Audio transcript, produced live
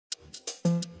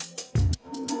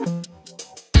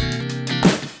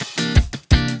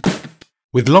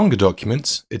With longer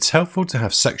documents, it's helpful to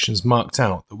have sections marked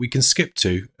out that we can skip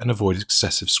to and avoid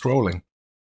excessive scrolling.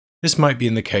 This might be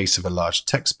in the case of a large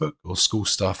textbook or school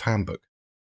staff handbook.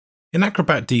 In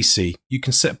Acrobat DC, you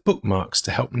can set bookmarks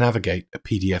to help navigate a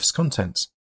PDF's contents.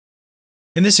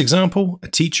 In this example, a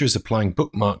teacher is applying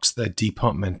bookmarks to their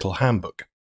departmental handbook.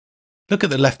 Look at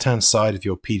the left-hand side of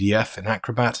your PDF in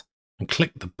Acrobat and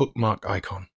click the bookmark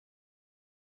icon.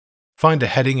 Find a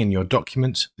heading in your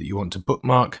document that you want to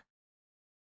bookmark.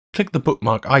 Click the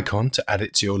bookmark icon to add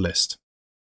it to your list.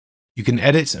 You can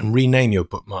edit and rename your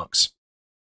bookmarks.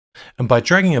 And by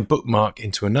dragging a bookmark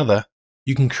into another,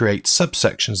 you can create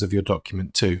subsections of your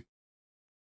document too.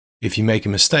 If you make a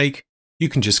mistake, you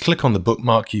can just click on the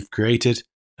bookmark you've created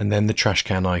and then the trash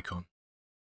can icon.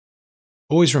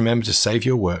 Always remember to save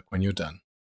your work when you're done.